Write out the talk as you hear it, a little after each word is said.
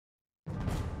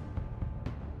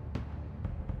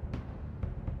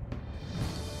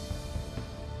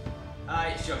Hi,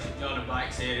 it's Josh at Dyno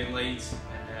Bikes here in Leeds,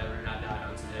 and we're in our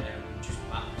dyno today. We've just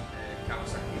mapped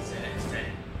Kawasaki ZX10,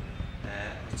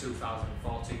 the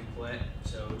 2014 plate,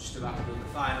 so we're just about to do the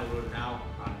final run now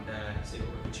and see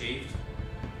what we've achieved.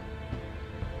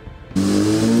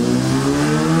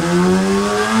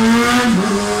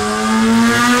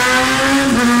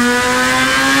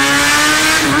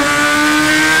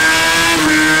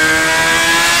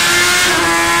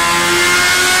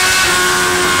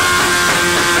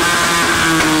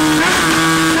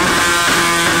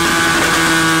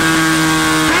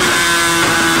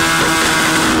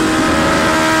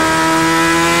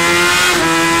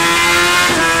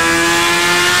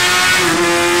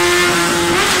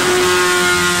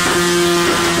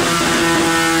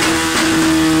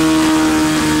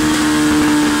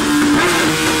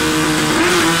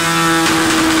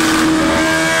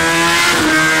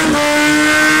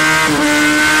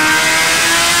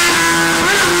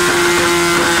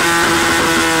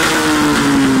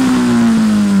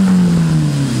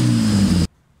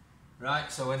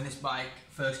 Right, so when this bike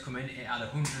first came in, it had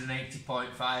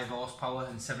 180.5 horsepower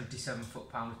and 77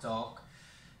 foot-pound of torque.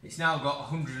 It's now got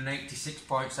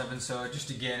 186.7, so just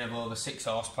a gain of over 6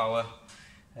 horsepower.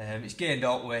 It's gained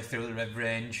all the way through the rev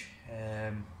range,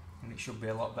 and it should be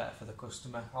a lot better for the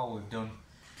customer. All we've done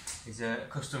is a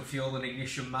custom fuel and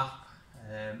ignition map,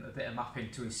 a bit of mapping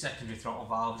to his secondary throttle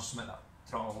valve just to make that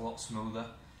throttle a lot smoother.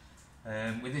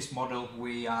 With this model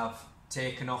we have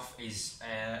taken off his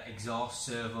exhaust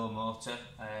servo motor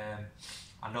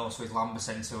and also his lambda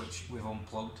sensor, which we've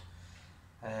unplugged.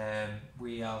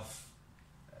 We have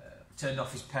turned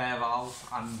off his pair valve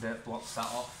and blocked that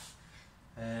off,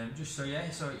 just so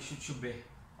it should be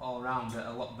all round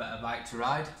a lot better bike to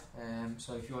ride.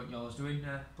 So if you want yours doing,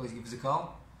 please give us a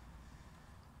call.